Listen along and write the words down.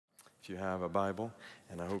you have a Bible,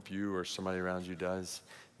 and I hope you or somebody around you does,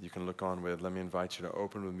 you can look on with, let me invite you to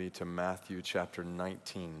open with me to Matthew chapter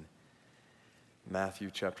 19.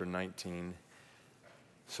 Matthew chapter 19.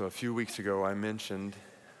 So a few weeks ago, I mentioned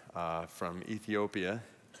from Ethiopia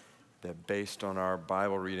that based on our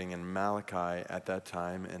Bible reading in Malachi at that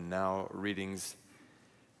time, and now readings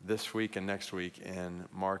this week and next week in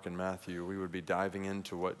Mark and Matthew, we would be diving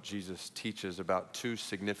into what Jesus teaches about two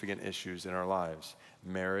significant issues in our lives,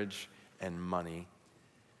 marriage and money.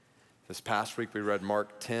 This past week we read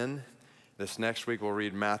Mark 10. This next week we'll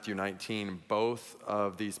read Matthew 19. Both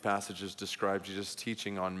of these passages describe Jesus'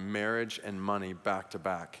 teaching on marriage and money back to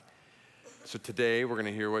back. So today we're going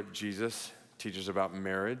to hear what Jesus teaches about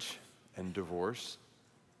marriage and divorce.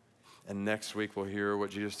 And next week we'll hear what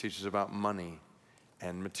Jesus teaches about money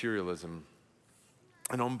and materialism.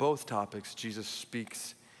 And on both topics, Jesus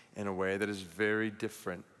speaks in a way that is very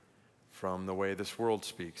different from the way this world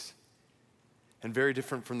speaks, and very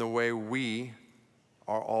different from the way we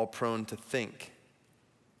are all prone to think.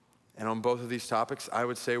 And on both of these topics, I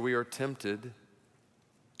would say we are tempted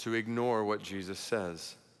to ignore what Jesus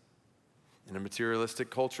says. In a materialistic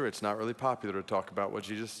culture, it's not really popular to talk about what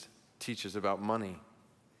Jesus teaches about money.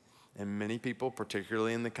 And many people,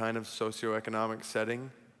 particularly in the kind of socioeconomic setting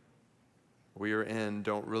we are in,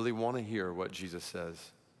 don't really want to hear what Jesus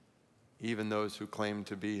says, even those who claim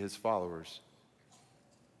to be his followers.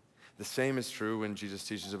 The same is true when Jesus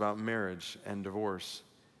teaches about marriage and divorce.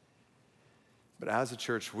 But as a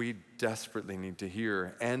church, we desperately need to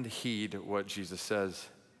hear and heed what Jesus says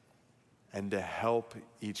and to help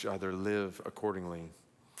each other live accordingly.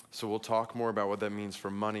 So we'll talk more about what that means for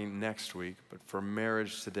money next week, but for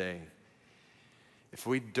marriage today, if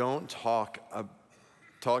we don't talk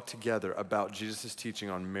together about Jesus' teaching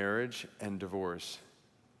on marriage and divorce,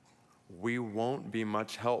 we won't be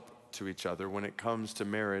much help to each other when it comes to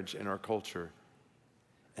marriage in our culture.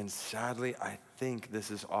 And sadly, I think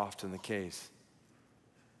this is often the case.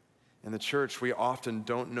 In the church, we often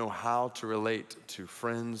don't know how to relate to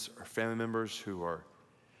friends or family members who are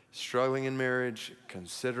struggling in marriage,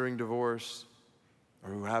 considering divorce,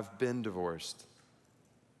 or who have been divorced.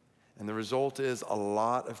 And the result is a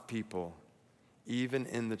lot of people, even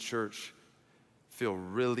in the church, feel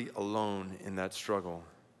really alone in that struggle,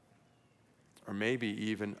 or maybe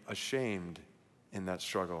even ashamed in that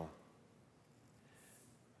struggle.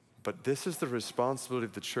 But this is the responsibility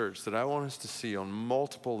of the church that I want us to see on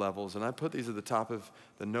multiple levels. And I put these at the top of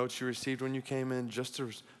the notes you received when you came in, just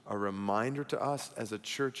as a reminder to us as a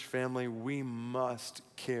church family, we must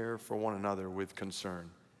care for one another with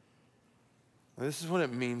concern. And this is what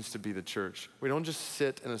it means to be the church. We don't just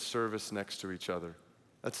sit in a service next to each other.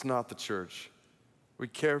 That's not the church. We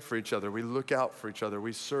care for each other. We look out for each other.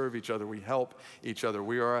 We serve each other. We help each other.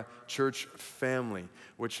 We are a church family,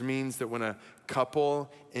 which means that when a couple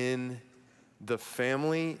in the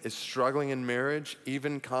family is struggling in marriage,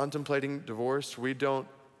 even contemplating divorce, we don't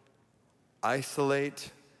isolate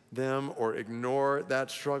them or ignore that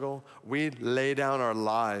struggle. We lay down our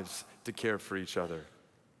lives to care for each other.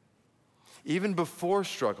 Even before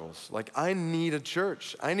struggles, like I need a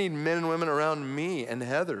church. I need men and women around me and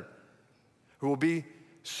Heather who will be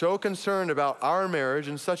so concerned about our marriage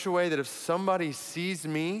in such a way that if somebody sees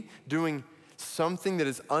me doing something that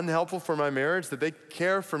is unhelpful for my marriage, that they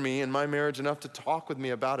care for me and my marriage enough to talk with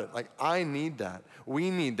me about it. Like, I need that.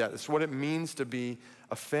 We need that. It's what it means to be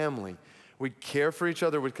a family. We care for each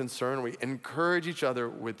other with concern. We encourage each other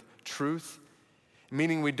with truth,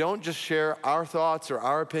 meaning we don't just share our thoughts or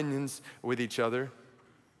our opinions with each other.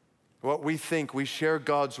 What we think, we share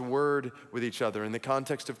God's word with each other. In the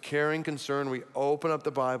context of caring concern, we open up the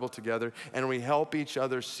Bible together and we help each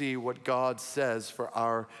other see what God says for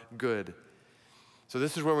our good. So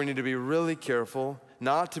this is where we need to be really careful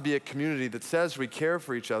not to be a community that says we care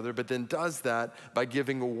for each other, but then does that by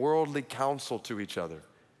giving worldly counsel to each other,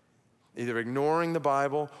 either ignoring the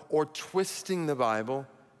Bible or twisting the Bible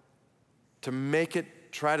to make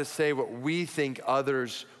it try to say what we think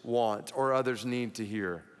others want or others need to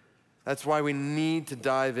hear. That's why we need to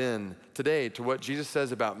dive in today to what Jesus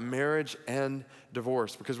says about marriage and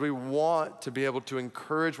divorce, because we want to be able to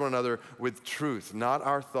encourage one another with truth, not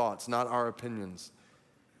our thoughts, not our opinions.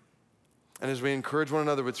 And as we encourage one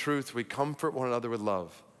another with truth, we comfort one another with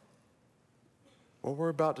love. What we're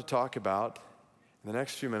about to talk about in the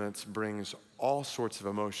next few minutes brings all sorts of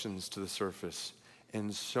emotions to the surface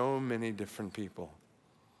in so many different people.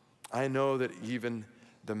 I know that even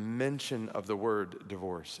the mention of the word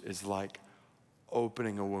divorce is like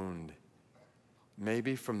opening a wound,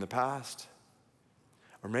 maybe from the past,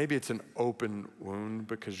 or maybe it's an open wound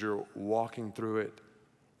because you're walking through it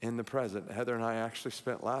in the present. Heather and I actually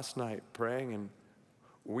spent last night praying and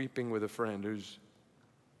weeping with a friend who's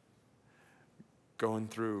going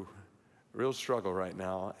through real struggle right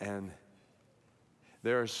now. And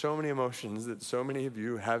there are so many emotions that so many of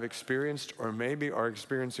you have experienced or maybe are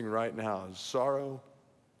experiencing right now. Sorrow,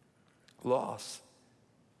 loss,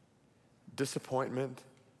 disappointment,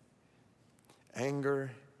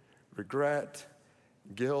 anger, regret,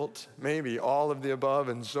 guilt, maybe all of the above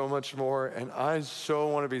and so much more. And I so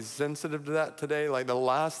want to be sensitive to that today. Like the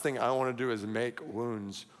last thing I want to do is make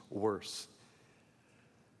wounds worse.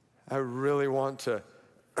 I really want to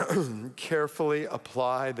carefully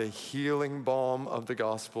apply the healing balm of the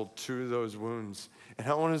gospel to those wounds. And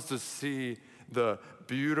I want us to see the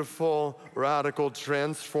beautiful, radical,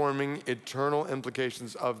 transforming, eternal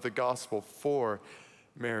implications of the gospel for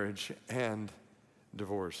marriage and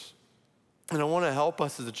divorce. And I want to help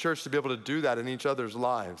us as a church to be able to do that in each other's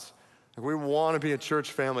lives. We want to be a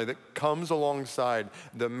church family that comes alongside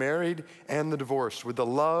the married and the divorced with the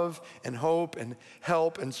love and hope and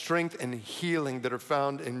help and strength and healing that are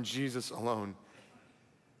found in Jesus alone.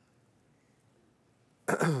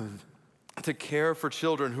 To care for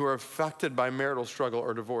children who are affected by marital struggle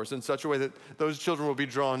or divorce in such a way that those children will be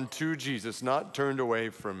drawn to Jesus, not turned away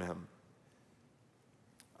from him.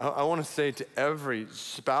 I want to say to every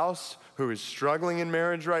spouse who is struggling in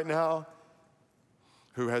marriage right now,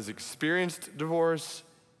 who has experienced divorce,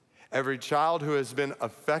 every child who has been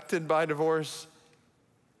affected by divorce,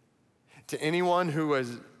 to anyone who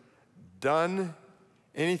has done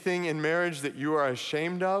anything in marriage that you are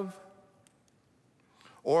ashamed of,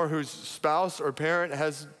 or whose spouse or parent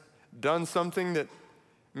has done something that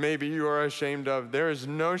maybe you are ashamed of. There is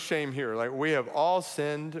no shame here. Like we have all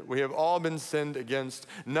sinned. We have all been sinned against.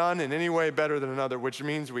 None in any way better than another, which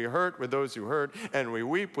means we hurt with those who hurt, and we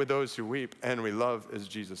weep with those who weep, and we love as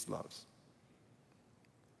Jesus loves.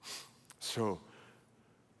 So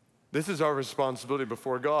this is our responsibility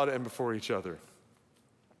before God and before each other.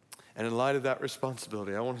 And in light of that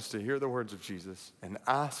responsibility, I want us to hear the words of Jesus and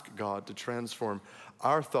ask God to transform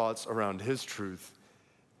our thoughts around his truth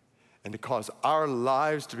and to cause our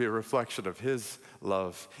lives to be a reflection of his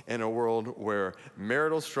love in a world where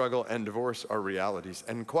marital struggle and divorce are realities.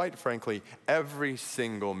 And quite frankly, every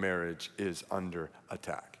single marriage is under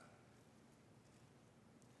attack.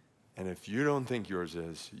 And if you don't think yours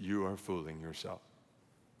is, you are fooling yourself.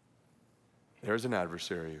 There's an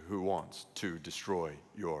adversary who wants to destroy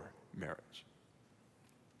your marriage.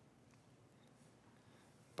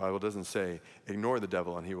 The Bible doesn't say, ignore the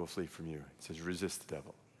devil and he will flee from you. It says, resist the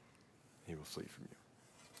devil. He will flee from you.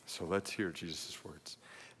 So let's hear Jesus' words.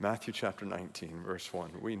 Matthew chapter 19, verse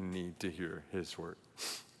 1. We need to hear his word.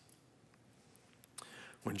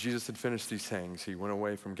 When Jesus had finished these sayings, he went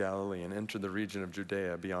away from Galilee and entered the region of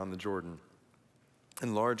Judea beyond the Jordan.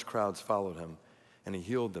 And large crowds followed him, and he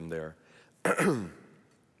healed them there.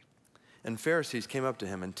 And Pharisees came up to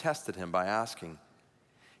him and tested him by asking,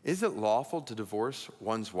 is it lawful to divorce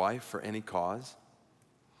one's wife for any cause?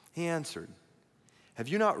 He answered, have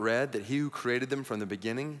you not read that he who created them from the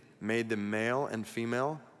beginning made them male and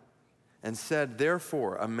female? And said,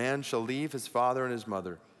 therefore, a man shall leave his father and his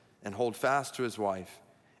mother and hold fast to his wife,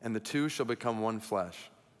 and the two shall become one flesh.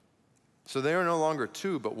 So they are no longer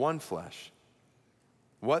two, but one flesh.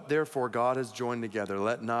 What therefore God has joined together,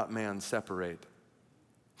 let not man separate.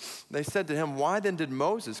 They said to him, why then did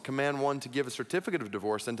Moses command one to give a certificate of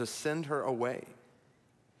divorce and to send her away?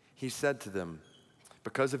 He said to them,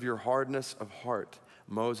 because of your hardness of heart,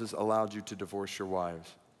 Moses allowed you to divorce your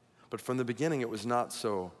wives. But from the beginning it was not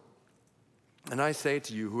so. And I say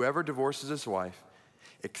to you, whoever divorces his wife,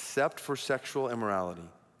 except for sexual immorality,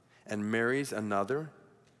 and marries another,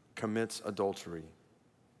 commits adultery.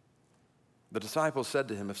 The disciples said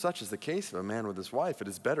to him, if such is the case of a man with his wife, it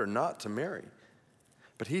is better not to marry.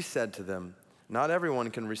 But he said to them, not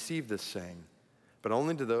everyone can receive this saying, but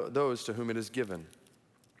only to those to whom it is given.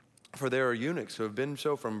 For there are eunuchs who have been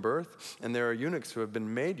so from birth, and there are eunuchs who have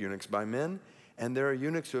been made eunuchs by men, and there are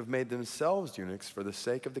eunuchs who have made themselves eunuchs for the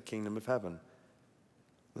sake of the kingdom of heaven.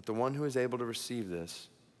 Let the one who is able to receive this,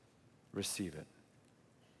 receive it.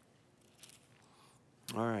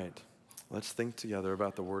 All right, let's think together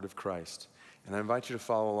about the word of Christ. And I invite you to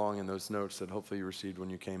follow along in those notes that hopefully you received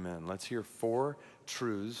when you came in. Let's hear 4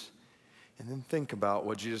 truths, and then think about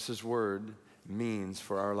what Jesus' word means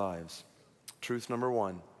for our lives. Truth number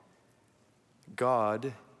 1.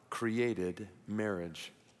 God created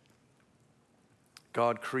marriage.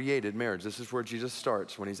 God created marriage. This is where Jesus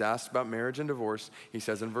starts. When he's asked about marriage and divorce, he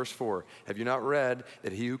says in verse 4, have you not read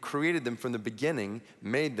that he who created them from the beginning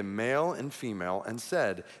made them male and female and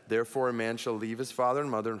said, therefore a man shall leave his father and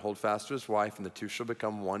mother and hold fast to his wife, and the two shall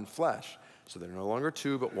become one flesh. So they're no longer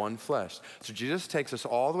two, but one flesh. So Jesus takes us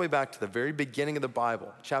all the way back to the very beginning of the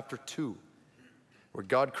Bible, chapter 2, where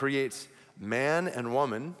God creates man and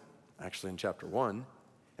woman, actually in chapter 1,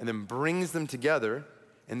 and then brings them together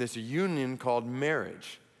in this union called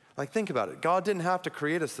marriage. Like, think about it. God didn't have to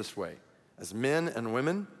create us this way as men and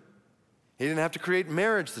women. He didn't have to create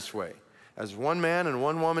marriage this way as one man and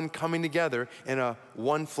one woman coming together in a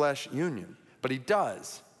one flesh union. But he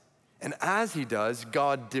does. And as he does,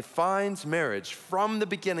 God defines marriage from the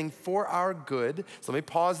beginning for our good. So let me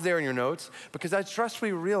pause there in your notes, because I trust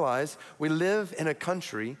we realize we live in a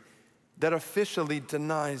country that officially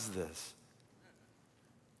denies this.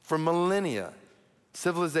 For millennia,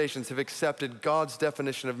 civilizations have accepted God's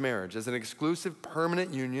definition of marriage as an exclusive,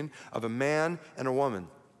 permanent union of a man and a woman.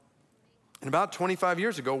 And about 25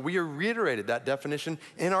 years ago, we reiterated that definition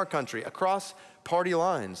in our country across party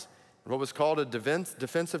lines, in what was called a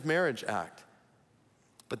Defense of Marriage Act.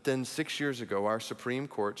 But then 6 years ago, our Supreme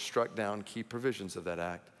Court struck down key provisions of that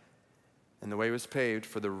act, and the way was paved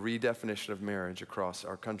for the redefinition of marriage across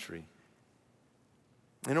our country.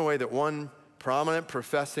 In a way that one prominent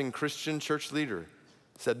professing Christian church leader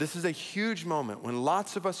said, this is a huge moment when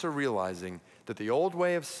lots of us are realizing that the old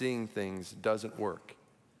way of seeing things doesn't work.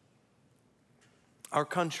 Our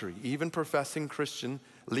country, even professing Christian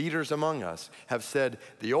leaders among us, have said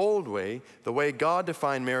the old way, the way God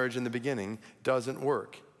defined marriage in the beginning, doesn't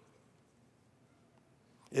work.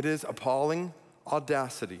 It is appalling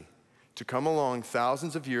audacity to come along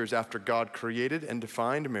thousands of years after God created and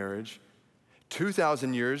defined marriage,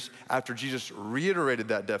 2,000 years after Jesus reiterated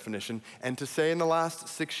that definition, and to say in the last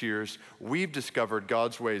 6 years, we've discovered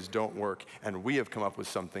God's ways don't work and we have come up with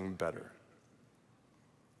something better.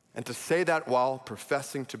 And to say that while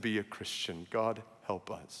professing to be a Christian, God help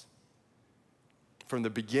us. From the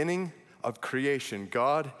beginning of creation,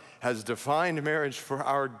 God has defined marriage for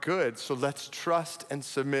our good, so let's trust and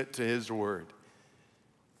submit to his word.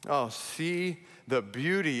 Oh, see the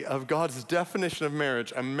beauty of God's definition of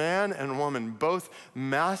marriage, a man and woman both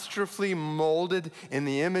masterfully molded in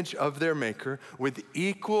the image of their maker with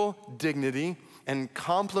equal dignity and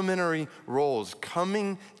complementary roles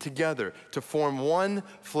coming together to form one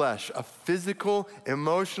flesh, a physical,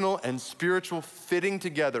 emotional, and spiritual fitting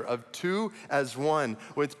together of two as one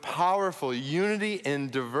with powerful unity in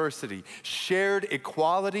diversity, shared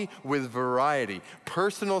equality with variety,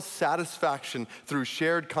 personal satisfaction through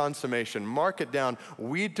shared consummation. Mark it down.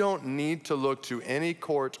 We don't need to look to any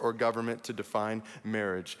court or government to define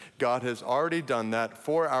marriage. God has already done that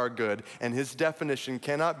for our good, and his definition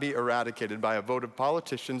cannot be eradicated by a vote of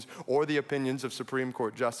politicians or the opinions of Supreme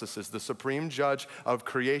Court justices. The supreme judge of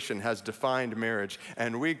creation has defined marriage,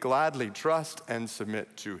 and we gladly trust and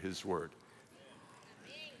submit to his word.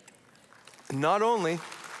 Not only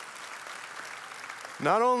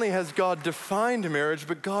has God defined marriage,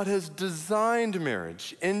 but God has designed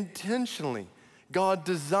marriage intentionally. God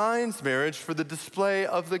designs marriage for the display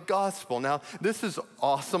of the gospel. Now, this is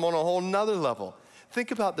awesome on a whole nother level. Think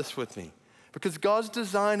about this with me. Because God's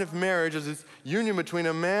design of marriage as this union between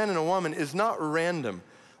a man and a woman is not random.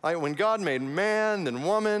 Like when God made man and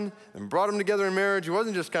woman and brought them together in marriage, he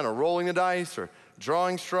wasn't just kind of rolling the dice or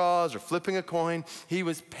drawing straws or flipping a coin. He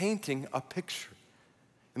was painting a picture.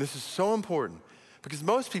 And this is so important because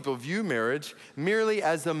most people view marriage merely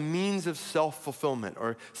as a means of self-fulfillment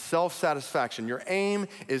or self-satisfaction. Your aim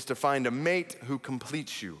is to find a mate who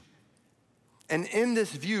completes you. And in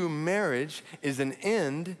this view, marriage is an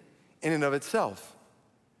end in and of itself.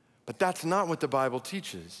 But that's not what the Bible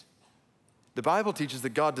teaches. The Bible teaches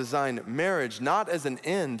that God designed marriage not as an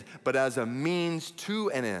end, but as a means to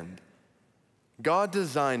an end. God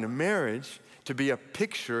designed marriage to be a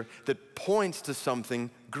picture that points to something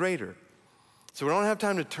greater. So we don't have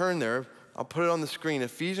time to turn there. I'll put it on the screen.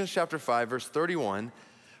 Ephesians chapter 5, verse 31.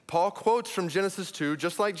 Paul quotes from Genesis 2,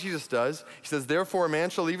 just like Jesus does. He says, therefore a man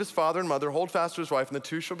shall leave his father and mother, hold fast to his wife, and the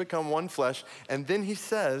two shall become one flesh. And then he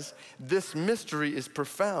says, this mystery is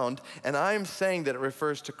profound, and I am saying that it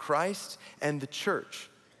refers to Christ and the church.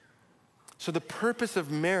 So the purpose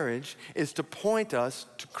of marriage is to point us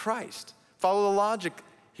to Christ. Follow the logic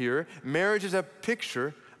here. Marriage is a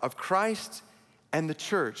picture of Christ and the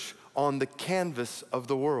church on the canvas of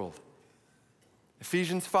the world.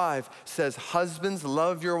 Ephesians 5 says, husbands,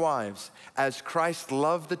 love your wives as Christ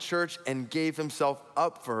loved the church and gave himself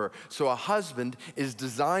up for her. So a husband is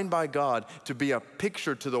designed by God to be a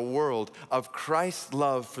picture to the world of Christ's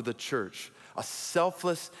love for the church. a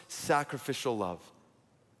selfless, sacrificial love.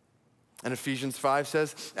 And Ephesians 5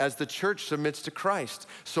 says, as the church submits to Christ,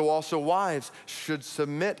 so also wives should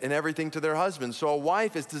submit in everything to their husbands. So a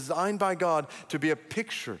wife is designed by God to be a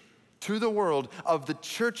picture to the world of the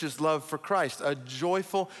church's love for Christ, a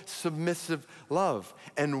joyful, submissive love.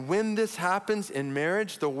 And when this happens in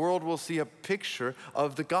marriage, the world will see a picture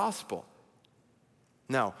of the gospel.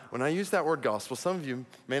 Now, when I use that word gospel, some of you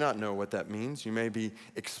may not know what that means. You may be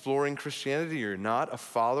exploring Christianity. You're not a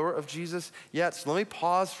follower of Jesus yet. So let me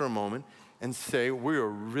pause for a moment and say we are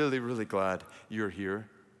really, really glad you're here.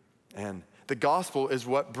 And the gospel is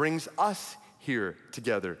what brings us here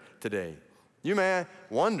together today. You may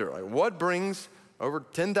wonder, like, what brings over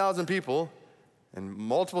 10,000 people and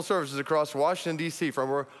multiple services across Washington, D.C. from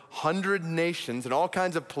over 100 nations and all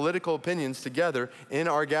kinds of political opinions together in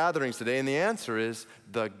our gatherings today? And the answer is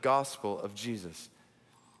the gospel of Jesus.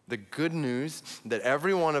 The good news that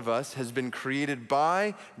every one of us has been created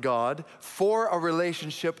by God for a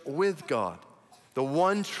relationship with God, the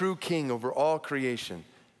one true King over all creation.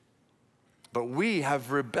 But we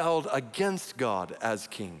have rebelled against God as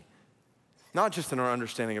King. Not just in our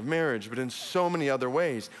understanding of marriage, but in so many other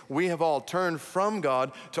ways. We have all turned from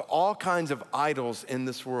God to all kinds of idols in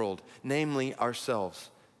this world, namely ourselves.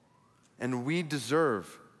 And we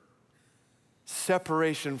deserve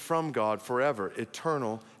separation from God forever,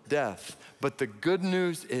 eternal death. But the good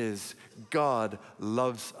news is God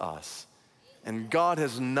loves us. And God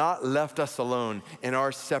has not left us alone in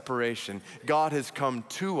our separation. God has come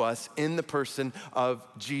to us in the person of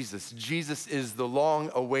Jesus. Jesus is the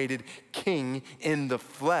long-awaited King in the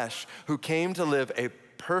flesh who came to live a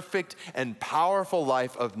perfect and powerful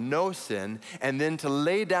life of no sin and then to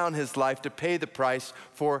lay down his life to pay the price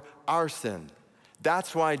for our sin.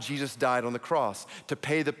 That's why Jesus died on the cross, to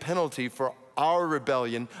pay the penalty for our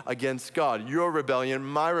rebellion against God, your rebellion,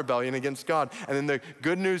 my rebellion against God. And then the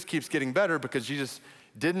good news keeps getting better because Jesus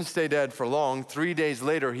didn't stay dead for long. 3 days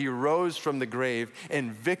later, he rose from the grave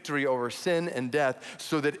in victory over sin and death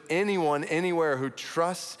so that anyone, anywhere who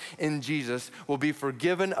trusts in Jesus will be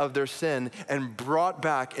forgiven of their sin and brought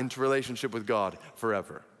back into relationship with God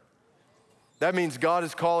forever. That means God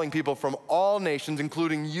is calling people from all nations,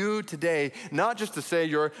 including you today, not just to say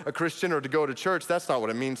you're a Christian or to go to church. That's not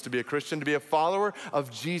what it means to be a Christian. To be a follower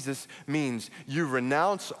of Jesus means you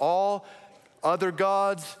renounce all other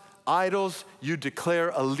gods, idols. You declare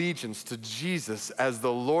allegiance to Jesus as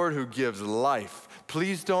the Lord who gives life.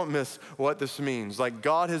 Please don't miss what this means. Like,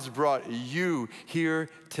 God has brought you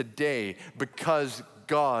here today because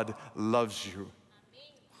God loves you.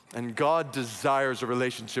 And God desires a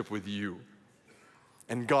relationship with you.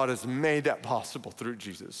 And God has made that possible through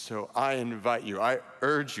Jesus. So I invite you, I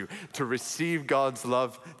urge you to receive God's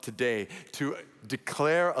love today, to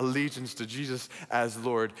declare allegiance to Jesus as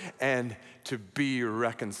Lord, and to be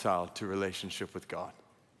reconciled to relationship with God.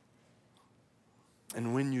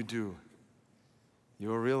 And when you do,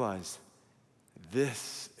 you'll realize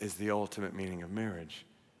this is the ultimate meaning of marriage,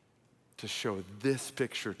 to show this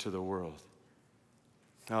picture to the world.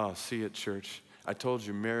 Oh, see it, church. I told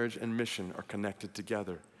you marriage and mission are connected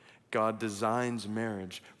together. God designs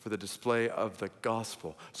marriage for the display of the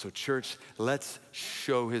gospel. So church, let's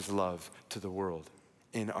show his love to the world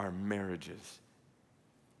in our marriages.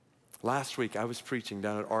 Last week, I was preaching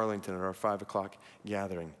down at Arlington at our 5 o'clock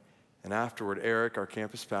gathering. And afterward, Eric, our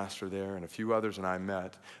campus pastor there, and a few others and I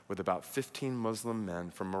met with about 15 Muslim men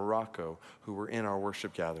from Morocco who were in our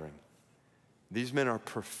worship gathering. These men are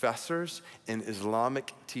professors in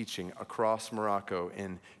Islamic teaching across Morocco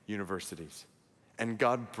in universities. And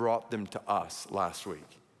God brought them to us last week.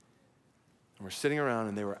 And we're sitting around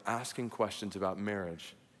and they were asking questions about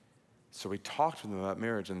marriage. So we talked with them about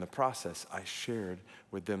marriage. In the process, I shared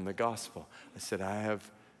with them the gospel. I said, I have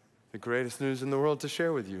the greatest news in the world to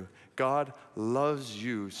share with you. God loves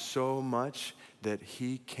you so much that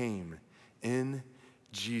he came in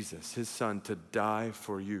Jesus, his son, to die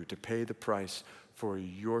for you, to pay the price for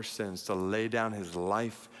your sins, to lay down his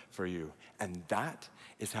life for you. And that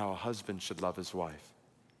is how a husband should love his wife,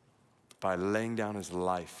 by laying down his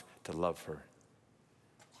life to love her,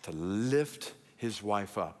 to lift his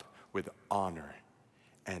wife up with honor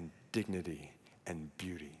and dignity and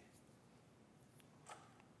beauty.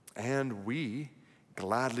 And we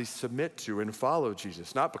gladly submit to and follow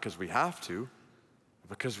Jesus, not because we have to,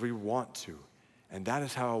 but because we want to. And that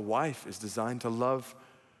is how a wife is designed to love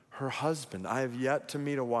her husband. I have yet to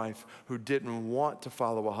meet a wife who didn't want to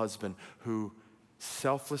follow a husband who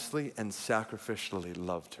selflessly and sacrificially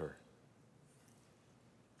loved her.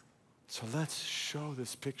 So let's show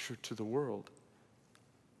this picture to the world.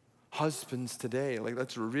 Husbands today,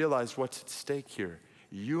 let's realize what's at stake here.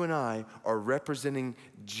 you and I are representing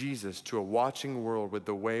Jesus to a watching world with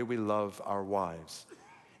the way we love our wives.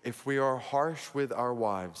 If we are harsh with our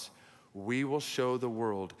wives, we will show the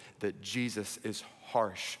world that Jesus is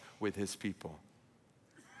harsh with his people.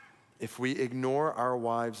 If we ignore our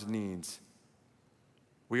wives' needs,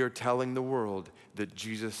 we are telling the world that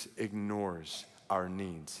Jesus ignores our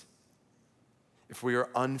needs. If we are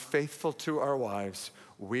unfaithful to our wives,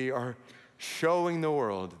 we are showing the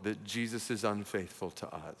world that Jesus is unfaithful to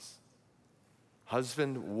us.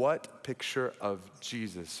 Husband, what picture of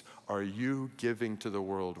Jesus are you giving to the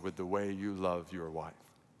world with the way you love your wife?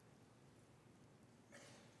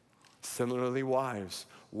 Similarly, wives,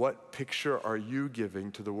 what picture are you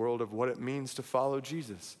giving to the world of what it means to follow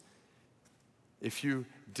Jesus? If you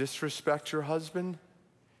disrespect your husband,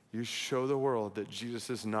 you show the world that Jesus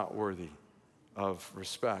is not worthy of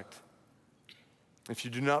respect. If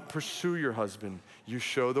you do not pursue your husband, you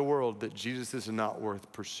show the world that Jesus is not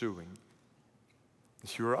worth pursuing.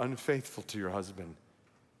 If you are unfaithful to your husband,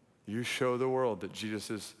 you show the world that Jesus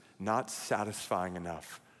is not satisfying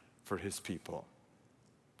enough for his people.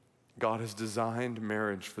 God has designed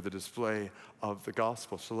marriage for the display of the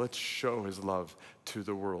gospel. So let's show his love to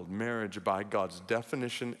the world. Marriage, by God's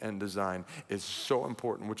definition and design, is so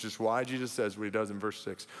important, which is why Jesus says what he does in verse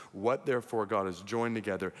 6, what therefore God has joined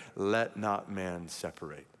together, let not man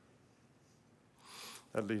separate.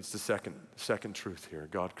 That leads to second truth here.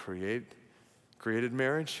 God created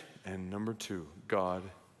marriage, and number two, God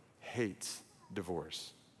hates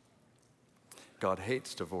divorce. God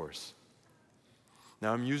hates divorce.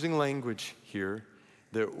 Now, I'm using language here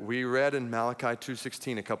that we read in Malachi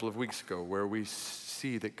 2:16 a couple of weeks ago, where we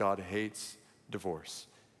see that God hates divorce.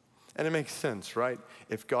 And it makes sense, right?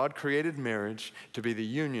 If God created marriage to be the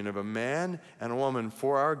union of a man and a woman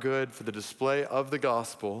for our good, for the display of the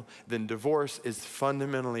gospel, then divorce is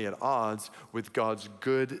fundamentally at odds with God's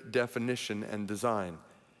good definition and design.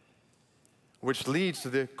 Which leads to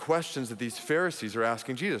the questions that these Pharisees are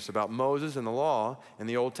asking Jesus about Moses and the law in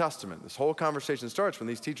the Old Testament. This whole conversation starts when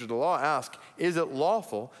these teachers of the law ask, is it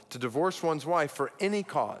lawful to divorce one's wife for any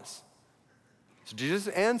cause? So Jesus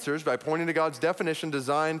answers by pointing to God's definition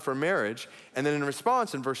designed for marriage, and then in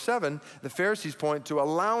response, in verse 7, the Pharisees point to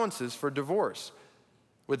allowances for divorce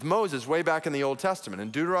with Moses way back in the Old Testament.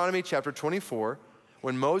 In Deuteronomy chapter 24,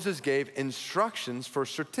 when Moses gave instructions for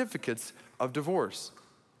certificates of divorce.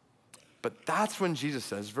 But that's when Jesus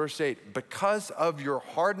says, verse 8, because of your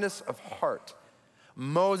hardness of heart,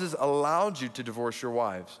 Moses allowed you to divorce your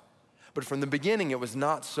wives. But from the beginning, it was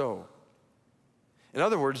not so. In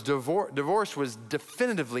other words, divorce was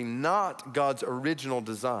definitively not God's original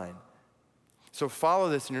design. So follow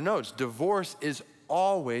this in your notes. Divorce is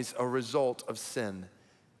always a result of sin.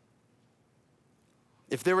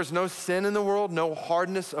 If there was no sin in the world, no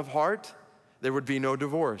hardness of heart, there would be no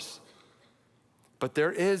divorce. But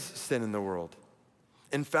there is sin in the world.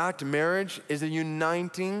 In fact, marriage is a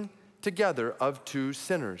uniting together of two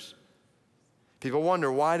sinners. People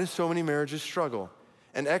wonder, why do so many marriages struggle?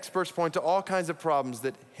 And experts point to all kinds of problems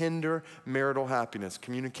that hinder marital happiness: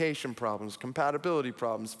 communication problems, compatibility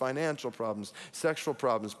problems, financial problems, sexual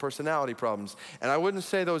problems, personality problems. And I wouldn't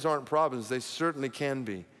say those aren't problems. They certainly can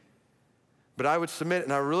be. But I would submit,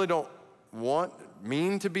 and I really don't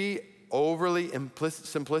mean to be overly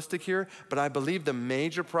simplistic here, but I believe the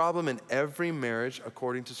major problem in every marriage,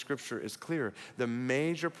 according to Scripture, is clear. The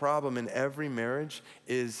major problem in every marriage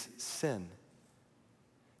is sin.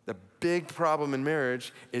 The big problem in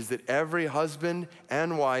marriage is that every husband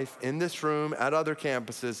and wife in this room, at other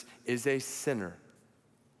campuses, is a sinner.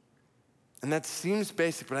 And that seems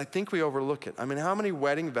basic, but I think we overlook it. I mean, how many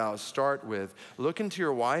wedding vows start with, look into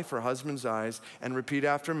your wife or husband's eyes and repeat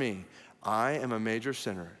after me, I am a major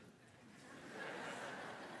sinner,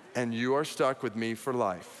 and you are stuck with me for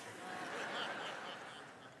life.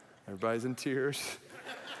 Everybody's in tears.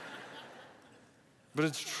 But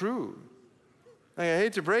it's true. I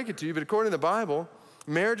hate to break it to you, but according to the Bible,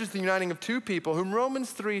 marriage is the uniting of two people whom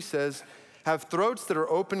Romans 3 says have throats that are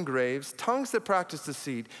open graves, tongues that practice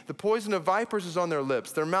deceit, the poison of vipers is on their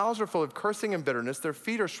lips, their mouths are full of cursing and bitterness, their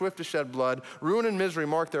feet are swift to shed blood, ruin and misery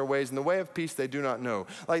mark their ways, and the way of peace they do not know.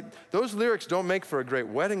 Like, those lyrics don't make for a great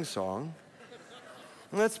wedding song.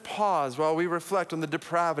 Let's pause while we reflect on the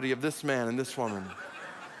depravity of this man and this woman.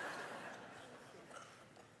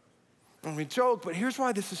 And we joke, but here's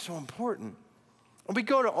why this is so important. We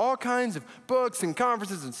go to all kinds of books and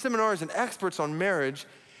conferences and seminars and experts on marriage,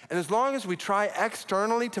 and as long as we try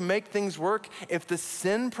externally to make things work, if the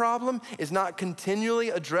sin problem is not continually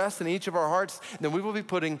addressed in each of our hearts, then we will be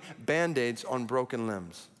putting Band-Aids on broken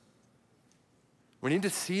limbs. We need to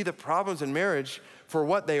see the problems in marriage for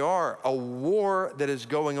what they are, a war that is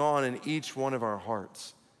going on in each one of our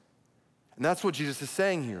hearts. And that's what Jesus is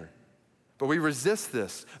saying here. But we resist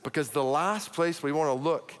this because the last place we want to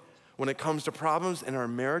look when it comes to problems in our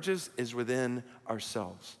marriages is within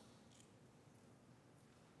ourselves.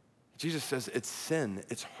 Jesus says it's sin,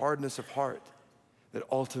 it's hardness of heart that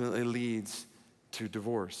ultimately leads to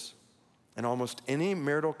divorce. In almost any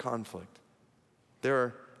marital conflict, there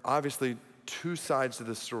are obviously two sides to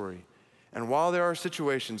the story. And while there are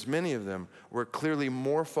situations, many of them, where clearly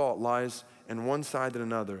more fault lies in one side than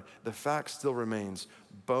another, the fact still remains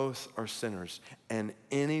both are sinners, and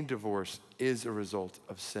any divorce is a result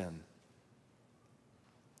of sin.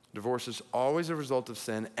 Divorce is always a result of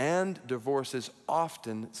sin, and divorce is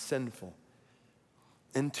often sinful.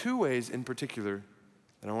 In two ways in particular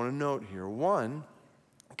that I want to note here. One,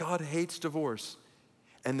 God hates divorce,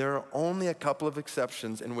 and there are only a couple of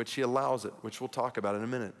exceptions in which he allows it, which we'll talk about in a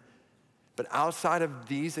minute. But outside of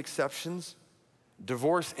these exceptions,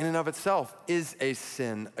 divorce in and of itself is a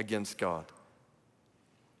sin against God.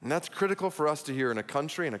 And that's critical for us to hear in a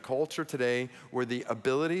country and a culture today where the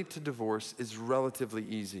ability to divorce is relatively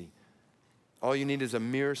easy. All you need is a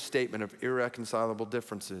mere statement of irreconcilable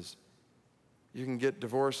differences. You can get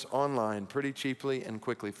divorce online pretty cheaply and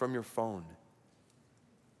quickly from your phone,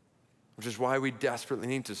 which is why we desperately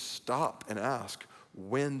need to stop and ask,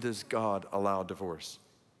 when does God allow divorce?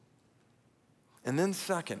 And then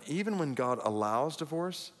second, even when God allows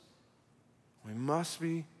divorce, we must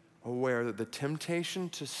be aware that the temptation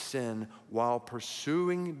to sin while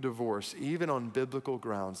pursuing divorce, even on biblical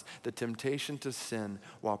grounds, the temptation to sin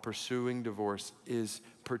while pursuing divorce is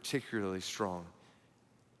particularly strong.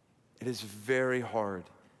 It is very hard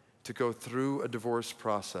to go through a divorce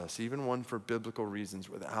process, even one for biblical reasons,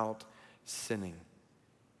 without sinning.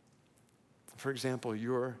 For example,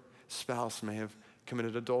 your spouse may have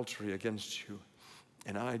committed adultery against you,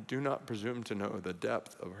 and I do not presume to know the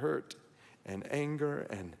depth of hurt and anger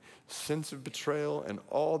and sense of betrayal and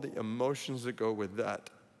all the emotions that go with that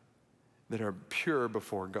are pure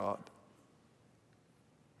before God.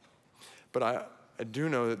 But I do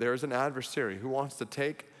know that there is an adversary who wants to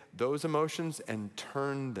take those emotions and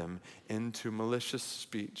turn them into malicious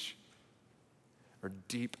speech or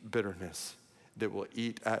deep bitterness that will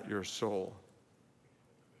eat at your soul.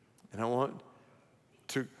 And I want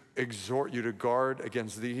to exhort you to guard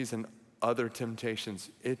against these and other temptations.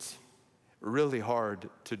 It's really hard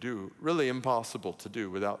to do, really impossible to do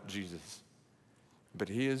without Jesus. But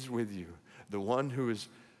he is with you. The one who is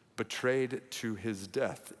betrayed to his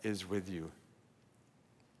death is with you.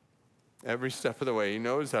 Every step of the way, he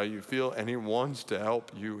knows how you feel, and he wants to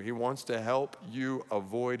help you. He wants to help you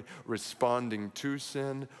avoid responding to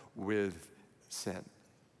sin with sin.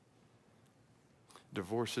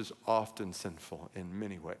 Divorce is often sinful in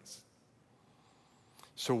many ways.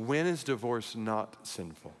 So when is divorce not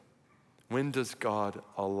sinful? When does God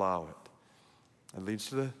allow it? That leads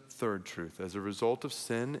to the third truth. As a result of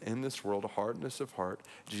sin in this world, hardness of heart,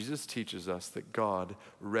 Jesus teaches us that God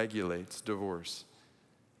regulates divorce.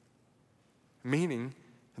 Meaning,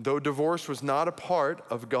 though divorce was not a part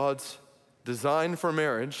of God's design for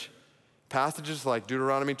marriage, passages like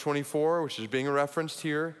Deuteronomy 24, which is being referenced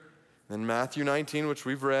here, then Matthew 19, which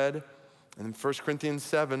we've read, and 1 Corinthians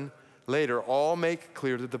 7 later, all make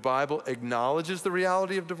clear that the Bible acknowledges the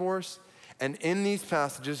reality of divorce. And in these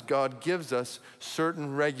passages, God gives us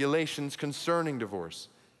certain regulations concerning divorce.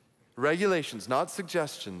 Regulations, not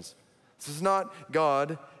suggestions. This is not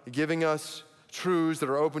God giving us truths that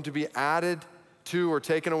are open to be added to or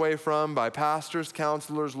taken away from by pastors,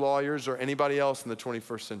 counselors, lawyers, or anybody else in the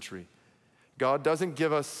 21st century. God doesn't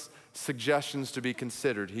give us suggestions to be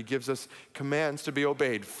considered. He gives us commands to be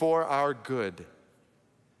obeyed for our good.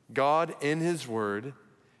 God, in his word,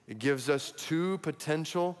 gives us two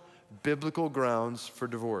potential biblical grounds for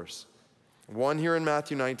divorce. One here in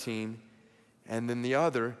Matthew 19, and then the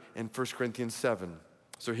other in 1 Corinthians 7.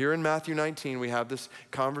 So here in Matthew 19, we have this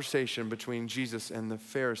conversation between Jesus and the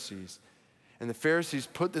Pharisees. And the Pharisees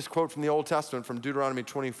put this quote from the Old Testament from Deuteronomy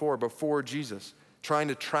 24 before Jesus, trying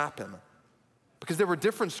to trap him. Because there were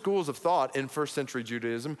different schools of thought in first century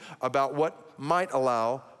Judaism about what might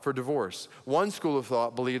allow for divorce. One school of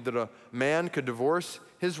thought believed that a man could divorce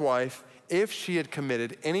his wife if she had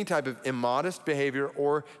committed any type of immodest behavior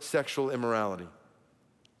or sexual immorality.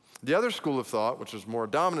 The other school of thought, which was a more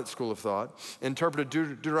dominant school of thought, interpreted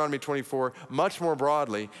Deuteronomy 24 much more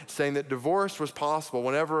broadly, saying that divorce was possible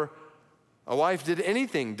whenever a wife did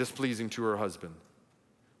anything displeasing to her husband,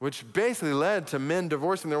 which basically led to men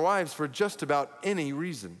divorcing their wives for just about any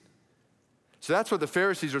reason. So that's what the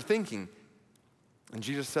Pharisees are thinking. And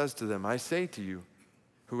Jesus says to them, I say to you,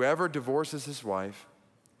 Whoever divorces his wife,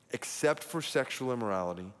 except for sexual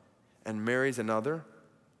immorality, and marries another,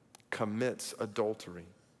 commits adultery.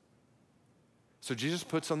 So Jesus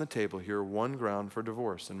puts on the table here one ground for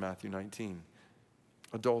divorce in Matthew 19,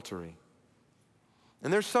 adultery.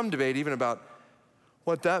 And there's some debate even about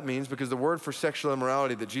what that means, because the word for sexual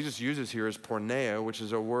immorality that Jesus uses here is porneia, which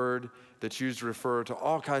is a word that's used to refer to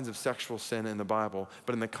all kinds of sexual sin in the Bible.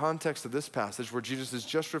 But in the context of this passage, where Jesus has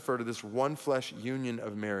just referred to this one flesh union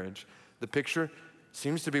of marriage, the picture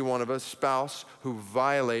seems to be one of a spouse who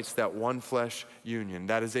violates that one flesh union.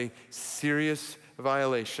 That is a serious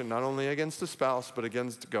violation, not only against the spouse, but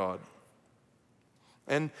against God.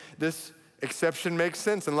 And this exception makes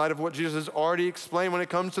sense in light of what Jesus has already explained when it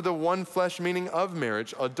comes to the one flesh meaning of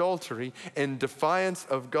marriage. Adultery, in defiance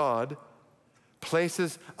of God,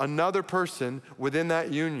 places another person within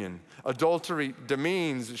that union. Adultery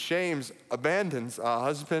demeans, shames, abandons a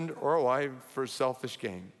husband or a wife for selfish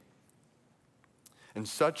gain. And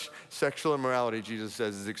such sexual immorality, Jesus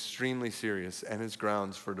says, is extremely serious and is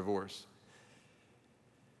grounds for divorce.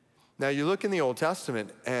 Now, you look in the Old Testament,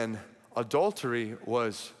 and adultery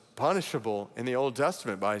was punishable in the Old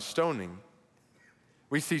Testament by stoning.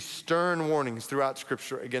 We see stern warnings throughout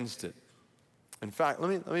Scripture against it. In fact,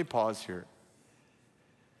 let me pause here,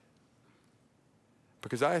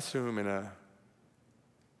 because I assume in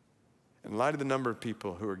light of the number of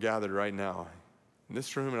people who are gathered right now in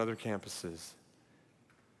this room and other campuses,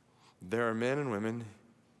 there are men and women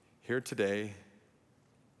here today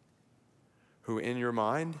who in your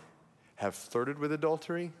mind have flirted with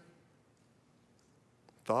adultery,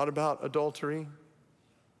 thought about adultery,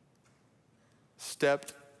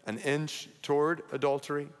 stepped an inch toward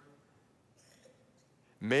adultery,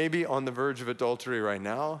 maybe on the verge of adultery right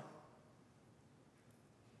now.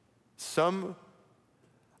 Some,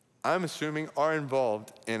 I'm assuming, are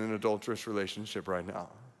involved in an adulterous relationship right now.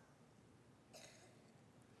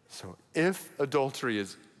 So if adultery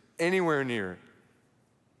is anywhere near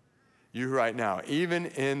you right now, even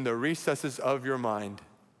in the recesses of your mind,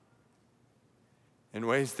 in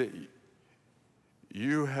ways that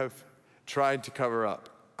you have tried to cover up,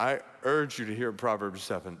 I urge you to hear Proverbs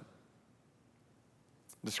 7.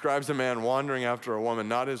 It describes a man wandering after a woman,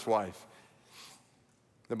 not his wife.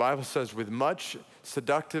 The Bible says, with much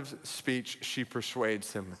seductive speech she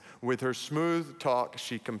persuades him. With her smooth talk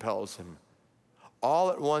she compels him.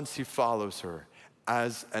 All at once he follows her,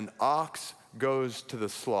 as an ox goes to the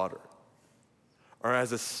slaughter, or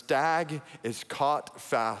as a stag is caught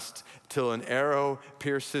fast till an arrow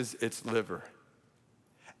pierces its liver.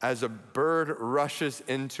 As a bird rushes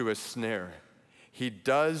into a snare, he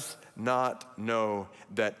does not know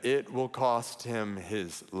that it will cost him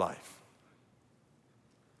his life.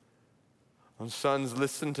 Oh, sons,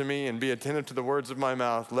 listen to me and be attentive to the words of my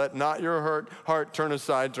mouth. Let not your heart turn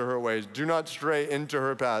aside to her ways. Do not stray into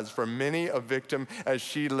her paths, for many a victim as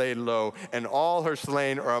she laid low, and all her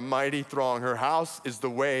slain are a mighty throng. Her house is the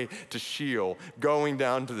way to Sheol, going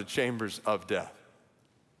down to the chambers of death.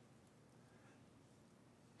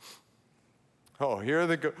 Oh, hear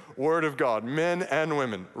the word of God. Men and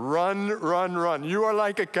women, run, run, run. You are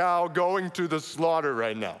like a cow going to the slaughter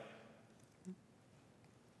right now.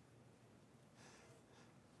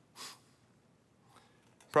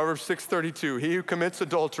 Proverbs 6:32, he who commits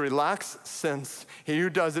adultery lacks sense. He who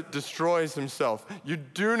does it destroys himself. You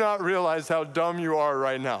do not realize how dumb you are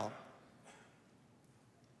right now.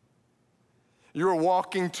 You are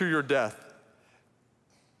walking to your death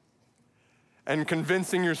and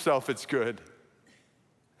convincing yourself it's good.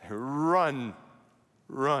 Run,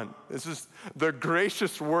 run. This is the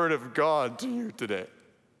gracious word of God to you today.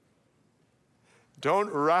 Don't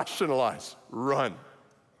rationalize, run.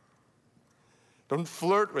 Don't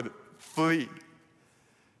flirt with it, flee.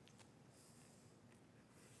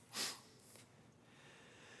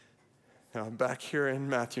 Now, back here in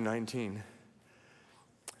Matthew 19,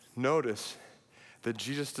 notice that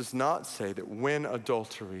Jesus does not say that when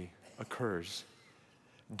adultery occurs,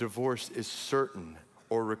 divorce is certain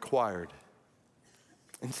or required.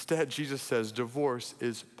 Instead, Jesus says divorce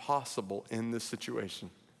is possible in this situation.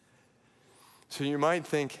 So you might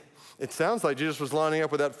think, it sounds like Jesus was lining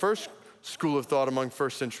up with that first school of thought among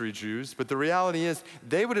first century Jews, but the reality is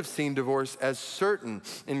they would have seen divorce as certain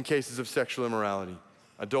in cases of sexual immorality,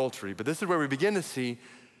 adultery. But this is where we begin to see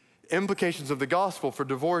implications of the gospel for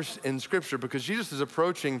divorce in Scripture, because Jesus is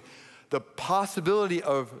approaching the possibility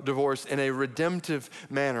of divorce in a redemptive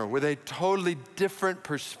manner with a totally different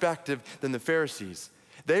perspective than the Pharisees.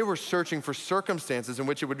 They were searching for circumstances in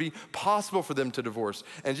which it would be possible for them to divorce.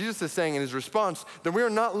 And Jesus is saying in his response that we are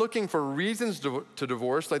not looking for reasons to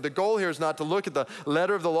divorce. Like, the goal here is not to look at the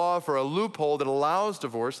letter of the law for a loophole that allows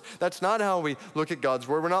divorce. That's not how we look at God's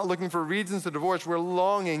word. We're not looking for reasons to divorce. We're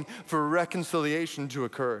longing for reconciliation to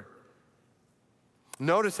occur.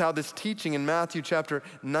 Notice how this teaching in Matthew chapter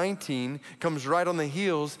 19 comes right on the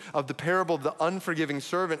heels of the parable of the unforgiving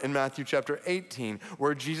servant in Matthew chapter 18,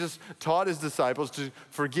 where Jesus taught his disciples to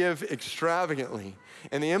forgive extravagantly.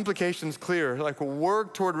 And the implication's clear, like,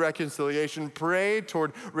 work toward reconciliation, pray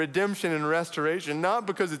toward redemption and restoration, not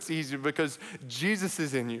because it's easy, but because Jesus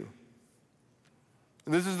is in you.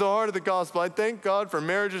 And this is the heart of the gospel. I thank God for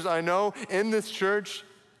marriages I know in this church,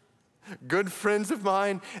 good friends of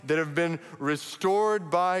mine that have been restored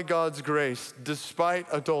by God's grace despite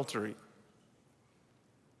adultery.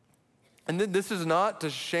 And then this is not to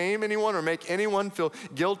shame anyone or make anyone feel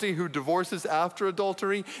guilty who divorces after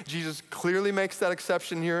adultery. Jesus clearly makes that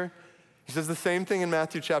exception here. He says the same thing in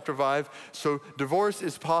Matthew chapter 5. So divorce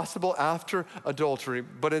is possible after adultery,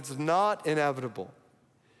 but it's not inevitable.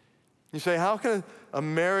 You say, how can a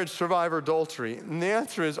marriage survive adultery? And the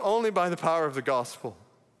answer is only by the power of the gospel.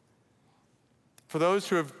 For those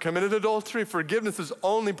who have committed adultery, forgiveness is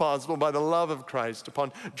only possible by the love of Christ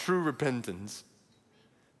upon true repentance.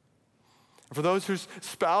 For those whose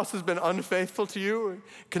spouse has been unfaithful to you,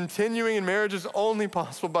 continuing in marriage is only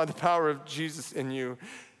possible by the power of Jesus in you.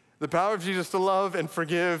 The power of Jesus to love and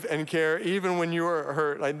forgive and care even when you are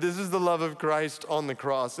hurt. Like, this is the love of Christ on the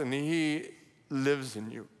cross, and he lives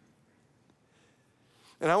in you.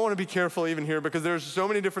 And I want to be careful even here, because there's so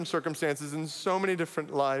many different circumstances in so many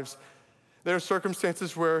different lives. There are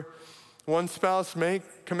circumstances where one spouse may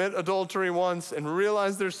commit adultery once and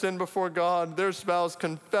realize their sin before God. Their spouse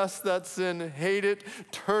confess that sin, hate it,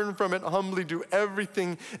 turn from it humbly, do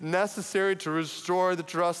everything necessary to restore the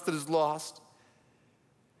trust that is lost.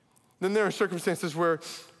 Then there are circumstances where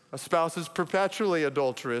a spouse is perpetually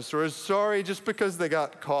adulterous, or is sorry just because they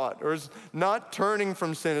got caught, or is not turning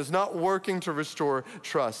from sin, is not working to restore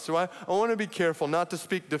trust. So I want to be careful not to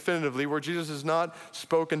speak definitively where Jesus has not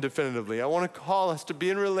spoken definitively. I want to call us to be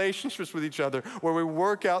in relationships with each other where we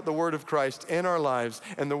work out the word of Christ in our lives.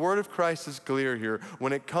 And the word of Christ is clear here.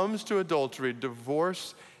 When it comes to adultery,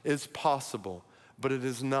 divorce is possible, but it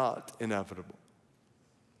is not inevitable.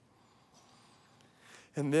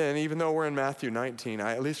 And then, even though we're in Matthew 19,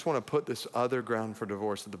 I at least want to put this other ground for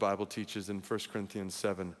divorce that the Bible teaches in 1 Corinthians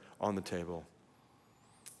 7 on the table.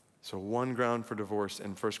 So one ground for divorce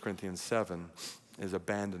in 1 Corinthians 7 is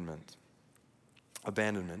abandonment.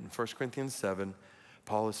 Abandonment. In 1 Corinthians 7,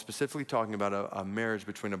 Paul is specifically talking about a marriage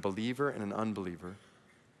between a believer and an unbeliever.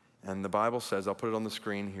 And the Bible says, I'll put it on the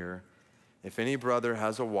screen here, if any brother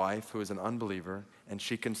has a wife who is an unbeliever and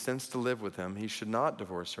she consents to live with him, he should not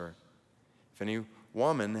divorce her. If any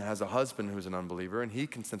woman has a husband who's an unbeliever and he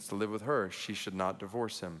consents to live with her, she should not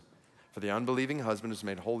divorce him. For the unbelieving husband is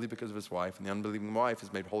made holy because of his wife, and the unbelieving wife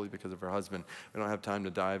is made holy because of her husband. We don't have time to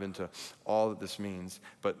dive into all that this means,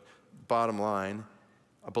 but bottom line,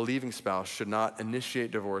 a believing spouse should not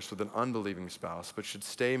initiate divorce with an unbelieving spouse, but should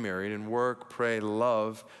stay married and work, pray,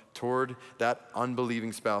 love toward that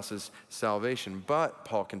unbelieving spouse's salvation. But,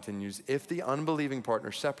 Paul continues, if the unbelieving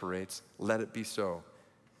partner separates, let it be so.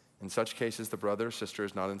 In such cases, the brother or sister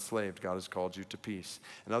is not enslaved. God has called you to peace.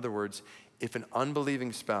 In other words, if an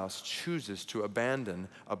unbelieving spouse chooses to abandon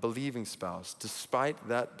a believing spouse, despite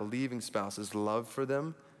that believing spouse's love for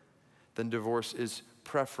them, then divorce is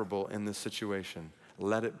preferable in this situation.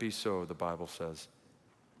 Let it be so, the Bible says.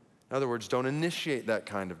 In other words, don't initiate that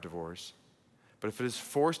kind of divorce. But if it is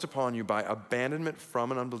forced upon you by abandonment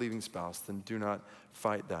from an unbelieving spouse, then do not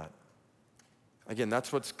fight that. Again,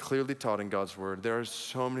 that's what's clearly taught in God's word. There are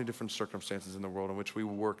so many different circumstances in the world in which we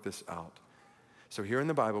work this out. So here in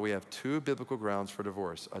the Bible, we have two biblical grounds for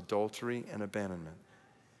divorce, adultery and abandonment.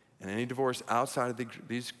 And any divorce outside of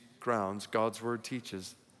these grounds, God's word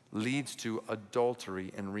teaches, leads to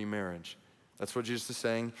adultery and remarriage. That's what Jesus is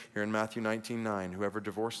saying here in Matthew 19:9. Whoever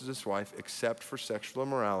divorces his wife except for sexual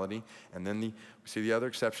immorality, and then we see the other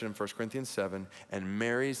exception in 1 Corinthians 7, and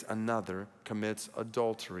marries another commits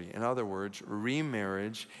adultery. In other words,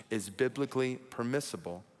 remarriage is biblically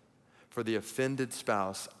permissible for the offended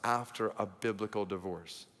spouse after a biblical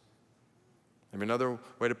divorce. I mean, another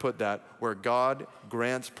way to put that, where God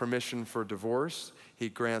grants permission for divorce, he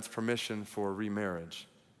grants permission for remarriage.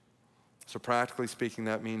 So practically speaking,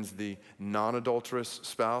 that means the non-adulterous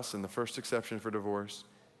spouse in the first exception for divorce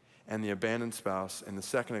and the abandoned spouse in the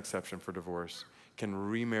second exception for divorce can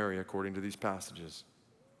remarry according to these passages.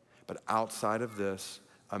 But outside of this,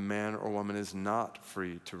 a man or woman is not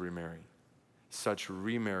free to remarry. such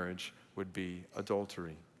remarriage would be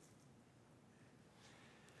adultery.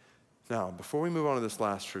 Now, before we move on to this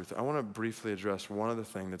last truth, I want to briefly address one other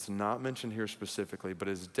thing that's not mentioned here specifically, but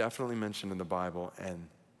is definitely mentioned in the Bible, and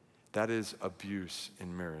that is abuse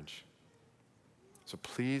in marriage. So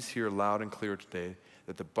please hear loud and clear today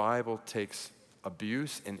that the Bible takes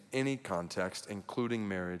abuse in any context, including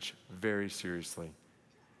marriage, very seriously.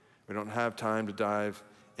 We don't have time to dive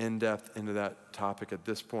in depth into that topic at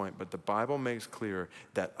this point, but the Bible makes clear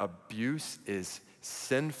that abuse is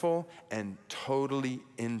sinful and totally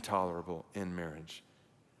intolerable in marriage.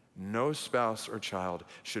 No spouse or child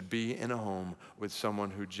should be in a home with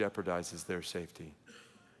someone who jeopardizes their safety.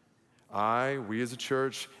 We as a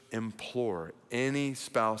church implore any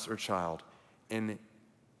spouse or child in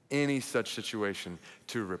any such situation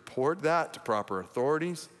to report that to proper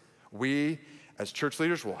authorities. We as church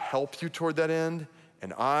leaders will help you toward that end,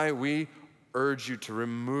 and we urge you to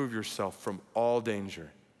remove yourself from all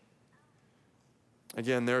danger.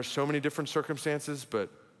 Again, there are so many different circumstances, but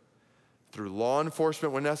through law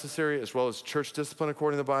enforcement when necessary, as well as church discipline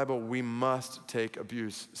according to the Bible, we must take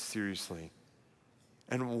abuse seriously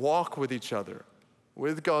and walk with each other,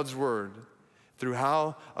 with God's word, through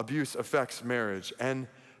how abuse affects marriage and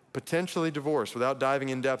potentially divorce. Without diving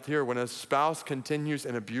in depth here, when a spouse continues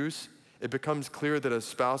in abuse, it becomes clear that a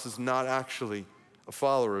spouse is not actually a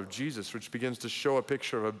follower of Jesus, which begins to show a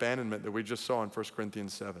picture of abandonment that we just saw in 1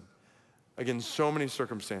 Corinthians 7. Again, so many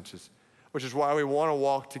circumstances, which is why we want to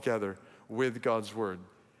walk together with God's word.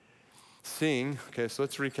 Okay, so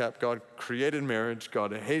let's recap. God created marriage.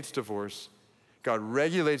 God hates divorce. God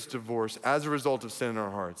regulates divorce as a result of sin in our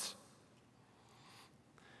hearts.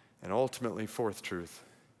 And ultimately, fourth truth,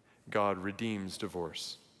 God redeems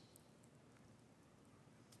divorce.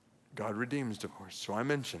 God redeems divorce. So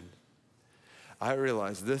I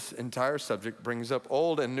realize this entire subject brings up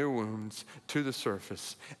old and new wounds to the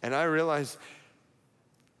surface. And I realize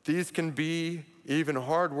these can be even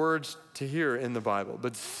hard words to hear in the Bible,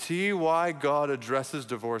 but see why God addresses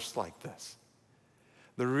divorce like this.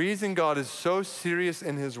 The reason God is so serious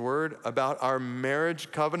in his word about our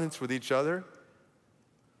marriage covenants with each other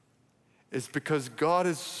is because God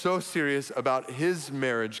is so serious about his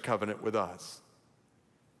marriage covenant with us.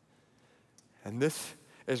 And this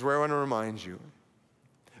is where I want to remind you,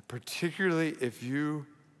 particularly if you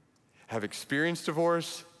have experienced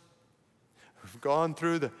divorce, who've gone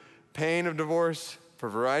through the pain of divorce for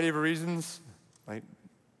a variety of reasons,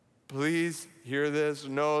 please hear this,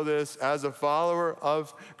 know this, as a follower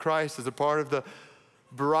of Christ, as a part of the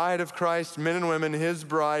bride of Christ, men and women, his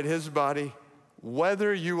bride, his body,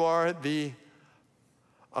 whether you are the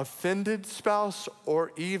offended spouse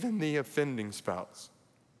or even the offending spouse.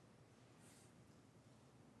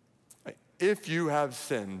 If you have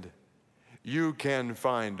sinned, you can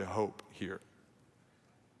find hope here.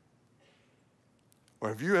 Or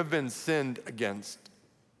if you have been sinned against,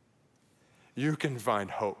 you can find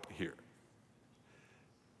hope here.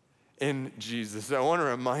 In Jesus, I want to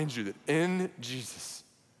remind you that in Jesus,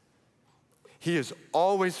 he is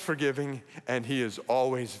always forgiving and he is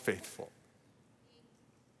always faithful.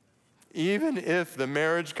 Even if the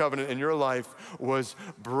marriage covenant in your life was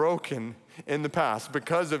broken in the past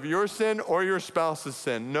because of your sin or your spouse's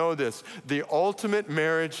sin, know this: the ultimate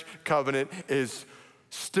marriage covenant is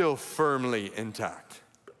still firmly intact.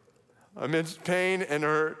 Amidst pain and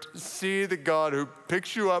hurt, see the God who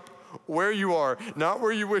picks you up where you are, not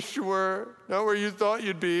where you wish you were, not where you thought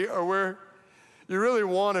you'd be, or where you really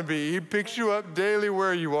want to be. He picks you up daily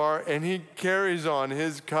where you are, and he carries on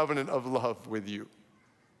his covenant of love with you.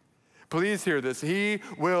 Please hear this. He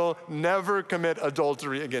will never commit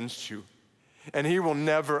adultery against you, and he will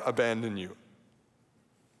never abandon you.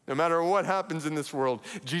 No matter what happens in this world,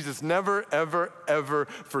 Jesus never, ever, ever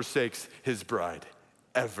forsakes his bride,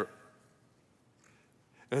 ever.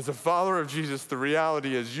 And as a follower of Jesus, the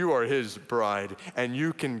reality is you are his bride, and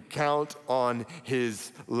you can count on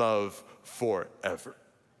his love forever.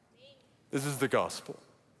 This is the gospel.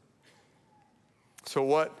 So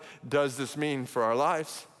what does this mean for our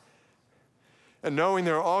lives? And knowing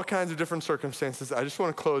there are all kinds of different circumstances, I just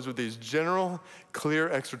want to close with these general, clear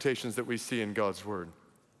exhortations that we see in God's word.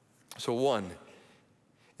 So one,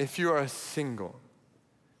 if you are a single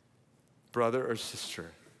brother or sister,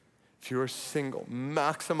 if you are single,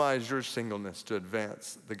 maximize your singleness to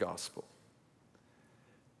advance the gospel.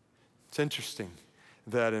 It's interesting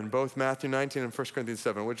that in both Matthew 19 and 1 Corinthians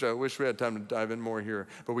 7, which I wish we had time to dive in more here,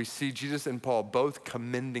 but we see Jesus and Paul both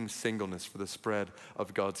commending singleness for the spread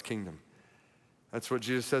of God's kingdom. That's what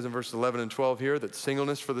Jesus says in verses 11 and 12 here, that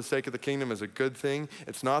singleness for the sake of the kingdom is a good thing.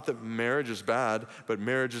 It's not that marriage is bad, but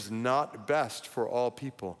marriage is not best for all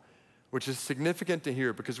people. which is significant to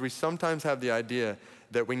hear because we sometimes have the idea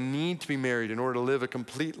that we need to be married in order to live a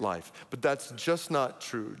complete life. But that's just not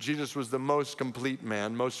true. Jesus was the most complete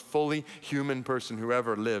man, most fully human person who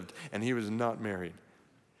ever lived, and he was not married.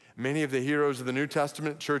 Many of the heroes of the New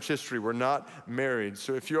Testament church history were not married.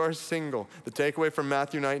 So if you are single, the takeaway from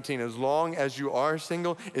Matthew 19, as long as you are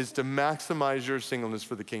single, is to maximize your singleness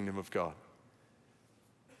for the kingdom of God.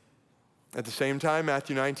 At the same time,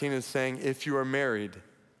 Matthew 19 is saying, if you are married,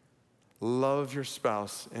 love your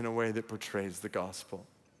spouse in a way that portrays the gospel.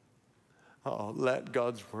 Let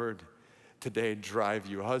God's word today drive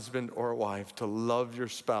you, husband or wife, to love your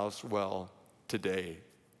spouse well today,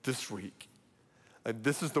 this week.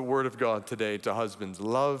 This is the word of God today to husbands.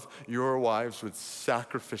 Love your wives with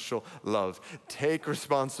sacrificial love. Take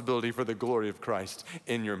responsibility for the glory of Christ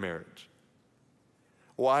in your marriage.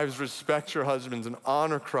 Wives, respect your husbands and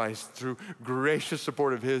honor Christ through gracious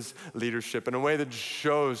support of his leadership in a way that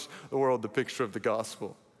shows the world the picture of the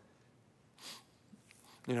gospel.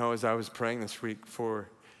 You know, as I was praying this week for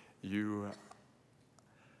you,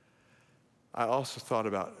 I also thought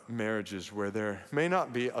about marriages where there may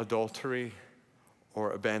not be adultery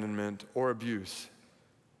or abandonment or abuse,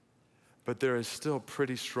 but there is still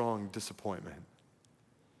pretty strong disappointment.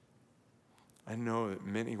 I know that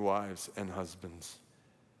many wives and husbands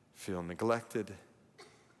feel neglected,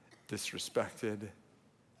 disrespected,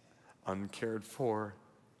 uncared for,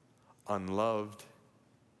 unloved,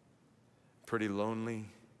 pretty lonely.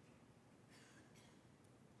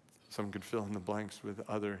 Some could fill in the blanks with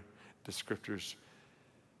other descriptors.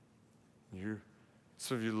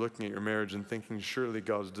 Some of you looking at your marriage and thinking, surely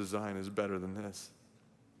God's design is better than this.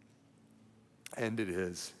 And it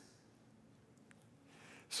is.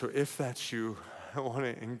 So if that's you, I want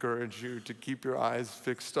to encourage you to keep your eyes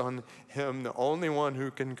fixed on him, the only one who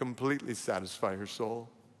can completely satisfy your soul.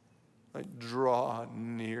 Like, draw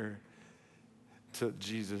near to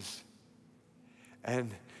Jesus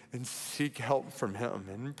and seek help from him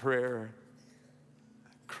in prayer.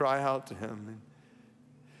 Cry out to him and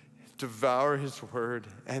devour his word.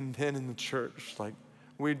 And then in the church, like,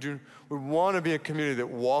 we want to be a community that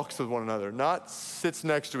walks with one another, not sits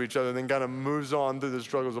next to each other and then kind of moves on through the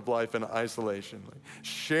struggles of life in isolation. Like,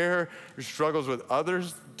 share your struggles with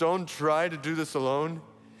others. Don't try to do this alone.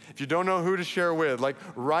 If you don't know who to share with, like,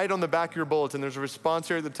 write on the back of your bulletin, there's a response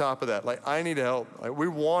here at the top of that. Like, I need help. Like, we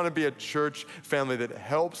want to be a church family that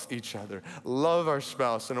helps each other, love our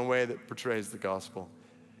spouse in a way that portrays the gospel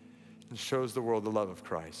and shows the world the love of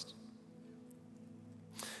Christ.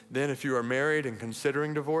 Then if you are married and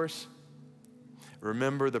considering divorce,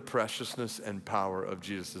 remember the preciousness and power of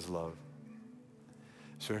Jesus' love.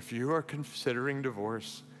 So if you are considering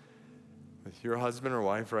divorce with your husband or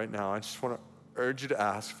wife right now, I just want to urge you to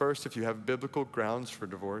ask first if you have biblical grounds for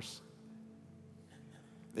divorce.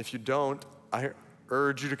 If you don't, I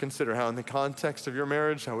urge you to consider how in the context of your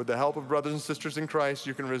marriage, how with the help of brothers and sisters in Christ,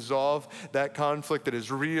 you can resolve that conflict that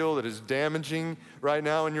is real, that is damaging right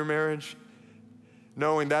now in your marriage.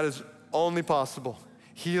 Knowing that is only possible.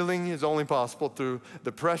 Healing is only possible through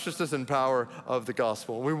the preciousness and power of the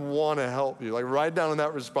gospel. We want to help you. Like, write down on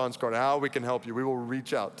that response card how we can help you. We will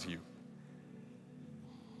reach out to you.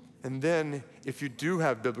 And then, if you do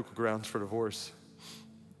have biblical grounds for divorce,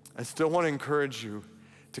 I still want to encourage you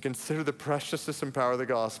to consider the preciousness and power of the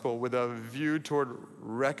gospel with a view toward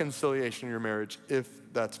reconciliation in your marriage, if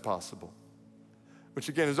that's possible. Which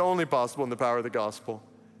again is only possible in the power of the gospel.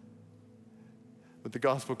 But the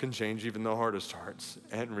gospel can change even the hardest hearts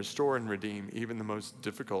and restore and redeem even the most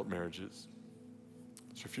difficult marriages.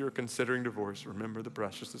 So if you're considering divorce, remember the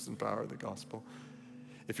preciousness and power of the gospel.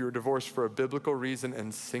 If you're divorced for a biblical reason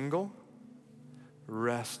and single,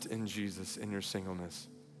 rest in Jesus in your singleness,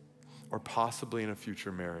 or possibly in a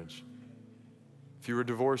future marriage. If you were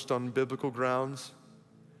divorced on biblical grounds,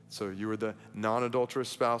 so you were the non-adulterous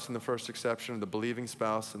spouse in the first exception, the believing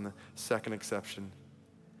spouse in the second exception,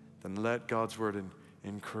 then let God's word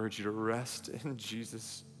encourage you to rest in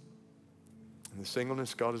Jesus and the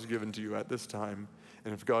singleness God has given to you at this time.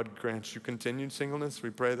 And if God grants you continued singleness,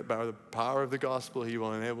 we pray that by the power of the gospel, he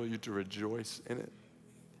will enable you to rejoice in it.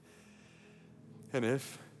 And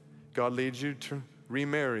if God leads you to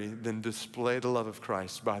remarry, then display the love of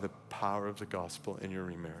Christ by the power of the gospel in your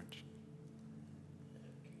remarriage.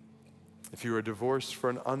 If you are divorced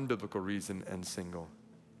for an unbiblical reason and single,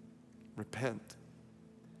 repent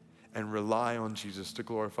and rely on Jesus to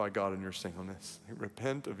glorify God in your singleness.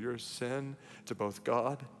 Repent of your sin to both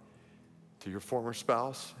God, to your former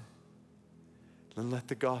spouse, and let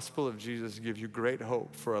the gospel of Jesus give you great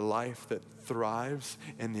hope for a life that thrives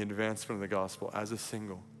in the advancement of the gospel as a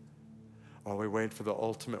single, while we wait for the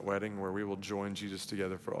ultimate wedding where we will join Jesus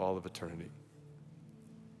together for all of eternity.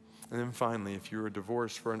 And then finally, if you are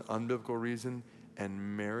divorced for an unbiblical reason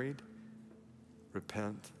and married,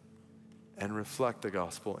 repent and reflect the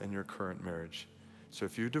gospel in your current marriage. So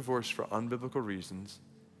if you divorced for unbiblical reasons,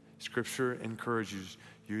 Scripture encourages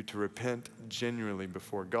you to repent genuinely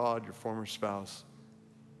before God, your former spouse.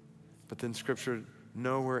 But then Scripture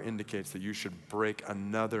nowhere indicates that you should break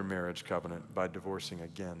another marriage covenant by divorcing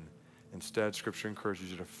again. Instead, Scripture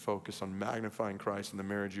encourages you to focus on magnifying Christ in the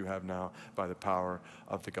marriage you have now by the power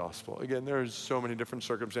of the gospel. Again, there's so many different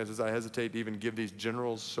circumstances. I hesitate to even give these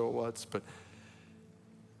general so whats, but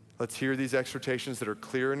let's hear these exhortations that are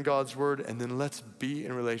clear in God's word, and then let's be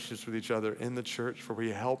in relationships with each other in the church where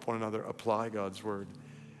we help one another apply God's word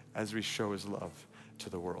as we show his love to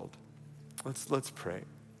the world. Let's pray.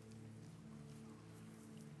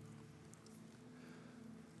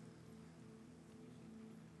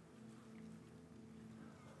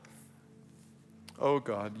 Oh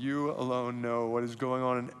God, you alone know what is going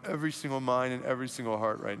on in every single mind and every single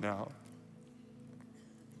heart right now.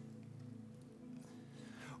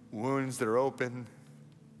 Wounds that are open,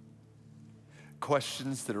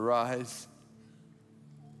 questions that arise,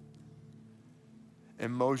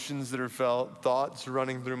 emotions that are felt, thoughts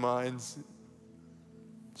running through minds.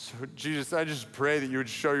 So Jesus, I just pray that you would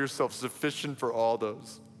show yourself sufficient for all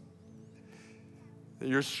those. That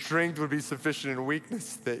your strength would be sufficient in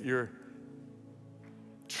weakness, that your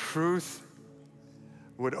truth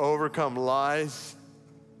would overcome lies,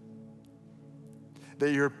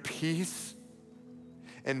 that your peace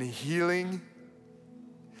and healing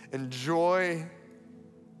and joy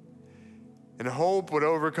and hope would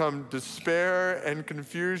overcome despair and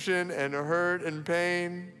confusion and hurt and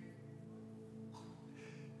pain.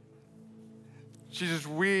 Jesus,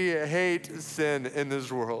 we hate sin in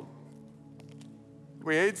this world.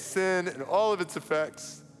 We hate sin and all of its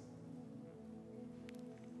effects.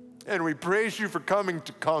 And we praise you for coming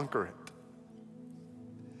to conquer it.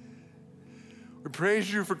 We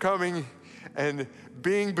praise you for coming and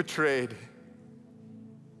being betrayed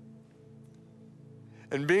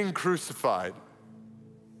and being crucified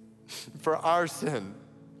for our sin,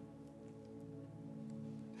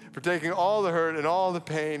 for taking all the hurt and all the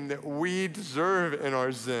pain that we deserve in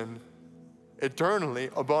our sin eternally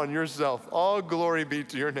upon yourself. All glory be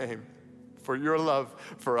to your name, for your love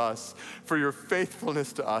for us, for your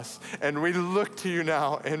faithfulness to us. And we look to you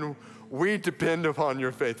now, and we depend upon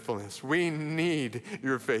your faithfulness. We need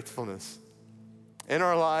your faithfulness in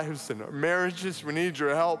our lives, in our marriages. We need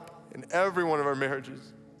your help in every one of our marriages.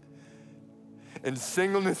 In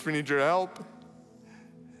singleness, we need your help.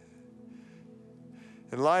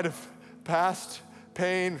 In light of past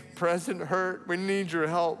pain, present hurt, we need your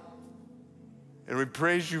help. And we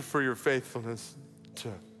praise you for your faithfulness to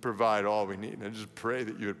provide all we need. And I just pray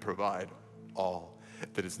that you would provide all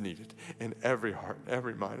that is needed in every heart,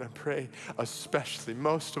 every mind. I pray especially,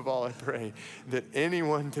 most of all, I pray that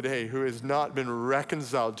anyone today who has not been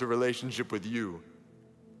reconciled to relationship with you,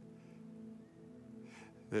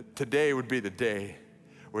 that today would be the day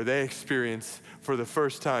where they experience for the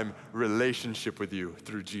first time relationship with you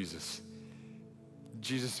through Jesus.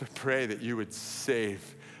 Jesus, I pray that you would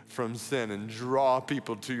save from sin and draw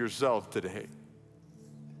people to yourself today.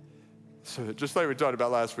 So that just like we talked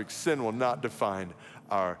about last week, sin will not define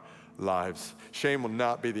our lives. Shame will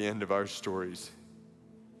not be the end of our stories.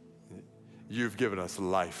 You've given us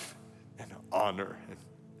life and honor and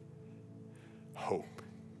hope.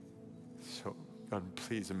 So God,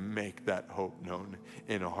 please make that hope known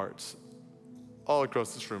in our hearts all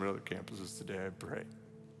across this room and other campuses today, I pray.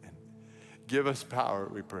 And give us power,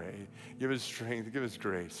 we pray. Give us strength, give us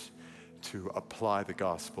grace to apply the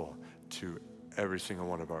gospel to every single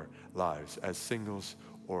one of our lives as singles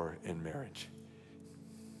or in marriage,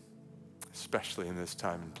 especially in this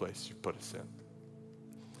time and place you put us in.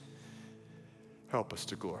 Help us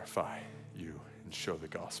to glorify you and show the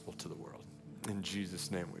gospel to the world. In Jesus'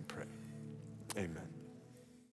 name we pray. Amen.